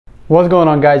What's going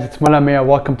on, guys? It's Mulham here.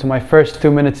 Welcome to my first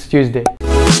 2 Minutes Tuesday.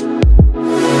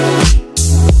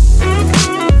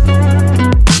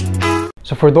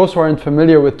 So for those who aren't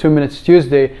familiar with 2 Minutes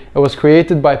Tuesday, it was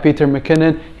created by Peter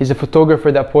McKinnon. He's a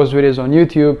photographer that posts videos on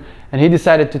YouTube, and he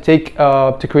decided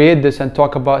to create this and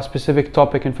talk about a specific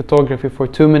topic in photography for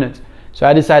 2 minutes. So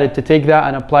I decided to take that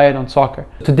and apply it on soccer.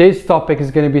 Today's topic is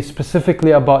going to be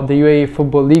specifically about the UAE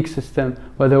Football League system,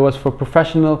 whether it was for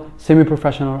professional,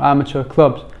 semi-professional or amateur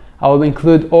clubs. I will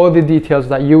include all the details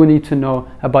that you need to know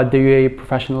about the UAE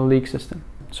Professional League system.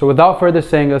 So without further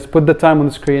saying, let's put the time on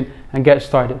the screen and get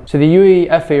started. So the UAE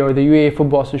FA, or the UAE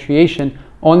Football Association,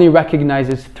 only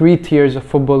recognizes 3 tiers of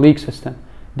football league system: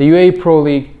 the UAE Pro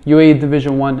League, UAE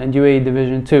Division 1 and UAE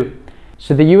Division 2.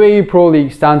 So the UAE Pro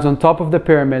League stands on top of the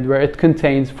pyramid, where it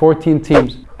contains 14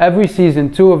 teams. Every season,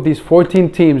 2 of these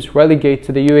 14 teams relegate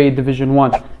to the UAE Division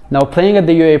 1. Now, playing at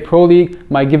the UAE Pro League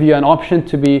might give you an option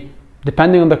to be,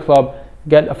 depending on the club,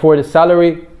 afford a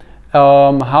salary,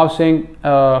 housing,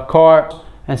 car,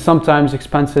 and sometimes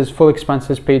full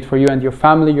expenses paid for you and your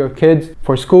family, your kids,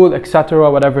 for school,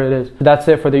 etc., whatever it is. That's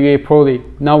it for the UAE Pro League.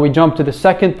 Now we jump to the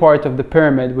second part of the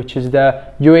pyramid, which is the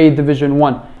UAE Division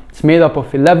 1. It's made up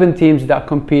of 11 teams that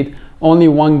compete only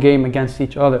 1 game against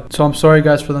each other. So I'm sorry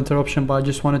guys for the interruption, but I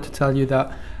just wanted to tell you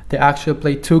that they actually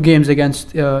play 2 games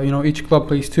against, each club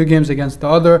plays 2 games against the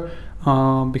other.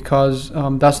 Because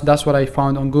that's what I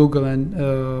found on Google, and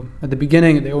at the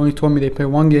beginning they only told me they play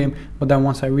 1 game, but then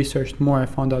once I researched more, I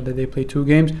found out that they play 2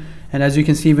 games. And as you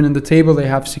can see, even in the table, they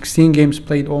have 16 games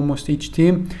played almost each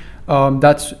team.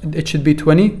 It should be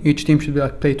 20. Each team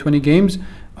should play 20 games,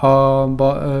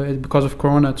 but because of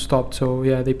Corona it stopped. So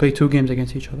yeah, they play 2 games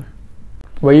against each other,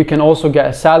 where you can also get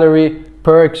a salary,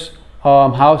 perks,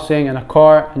 housing and a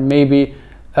car, and maybe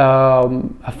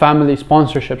a family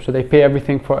sponsorship, so they pay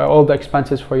everything for all the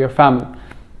expenses for your family.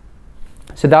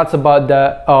 So that's about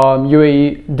the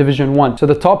UAE Division 1. So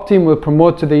the top team will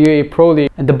promote to the UAE Pro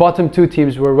League, and the bottom 2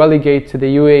 teams will relegate to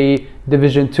the UAE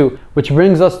Division 2, which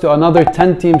brings us to another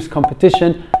 10 teams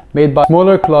competition made by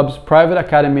smaller clubs, private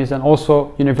academies and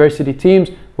also university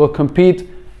teams will compete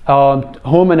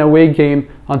home and away game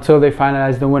until they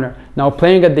finalize the winner. Now,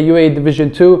 playing at the UAE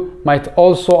Division 2 might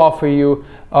also offer you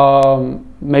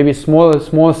maybe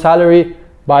small salary,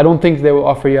 but I don't think they will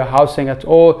offer you a housing at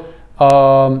all.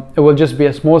 It will just be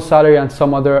a small salary and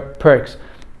some other perks.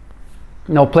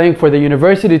 Now, playing for the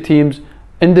university teams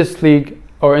in this league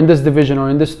or in this division or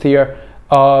in this tier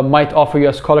might offer you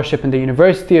a scholarship in the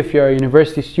university. If you're a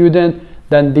university student,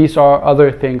 then these are other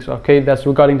things, okay? That's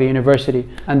regarding the university.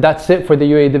 And that's it for the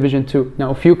UAE Division 2.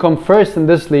 Now, if you come first in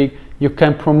this league, you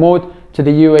can promote to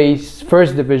the UAE's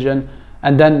first division,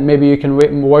 and then maybe you can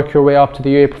work your way up to the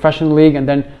UAE Professional League, and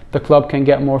then the club can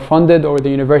get more funded or the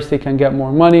university can get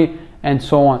more money, and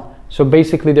so on. So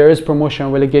basically there is promotion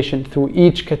and relegation through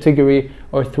each category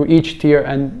or through each tier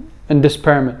and in this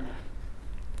pyramid.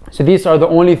 So these are the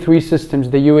only 3 systems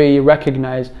the UAE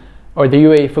recognize, or the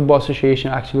UAE Football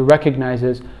Association actually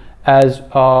recognizes as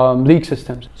league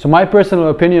systems. So my personal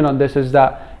opinion on this is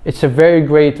that it's a very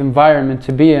great environment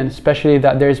to be in, especially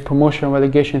that there is promotion and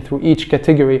relegation through each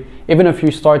category. Even if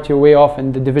you start your way off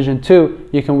in the Division 2,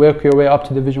 you can work your way up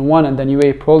to Division 1 and then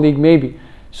UAE Pro League maybe.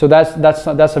 So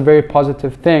that's a very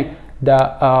positive thing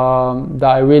that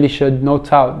I really should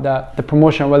note out, that the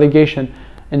promotion and relegation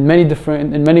in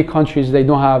many countries they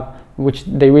don't have, which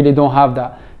they really don't have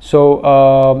that. So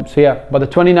yeah, but the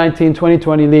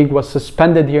 2019-2020 league was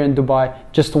suspended here in Dubai.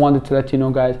 Just wanted to let you know,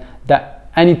 guys, that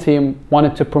any team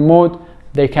wanted to promote,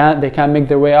 they can't make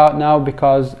their way out now,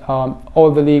 because all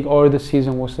the league or the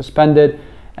season was suspended,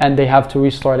 and they have to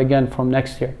restart again from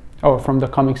next year, or from the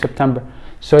coming September.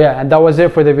 So yeah, and that was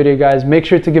it for the video, guys. Make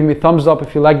sure to give me a thumbs up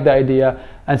if you like the idea,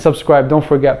 and subscribe, don't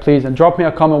forget, please, and drop me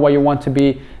a comment what you want to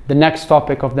be the next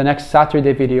topic of the next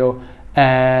Saturday video.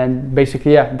 And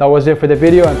basically, yeah, that was it for the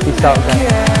video, and peace out,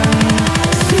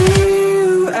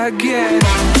 guys.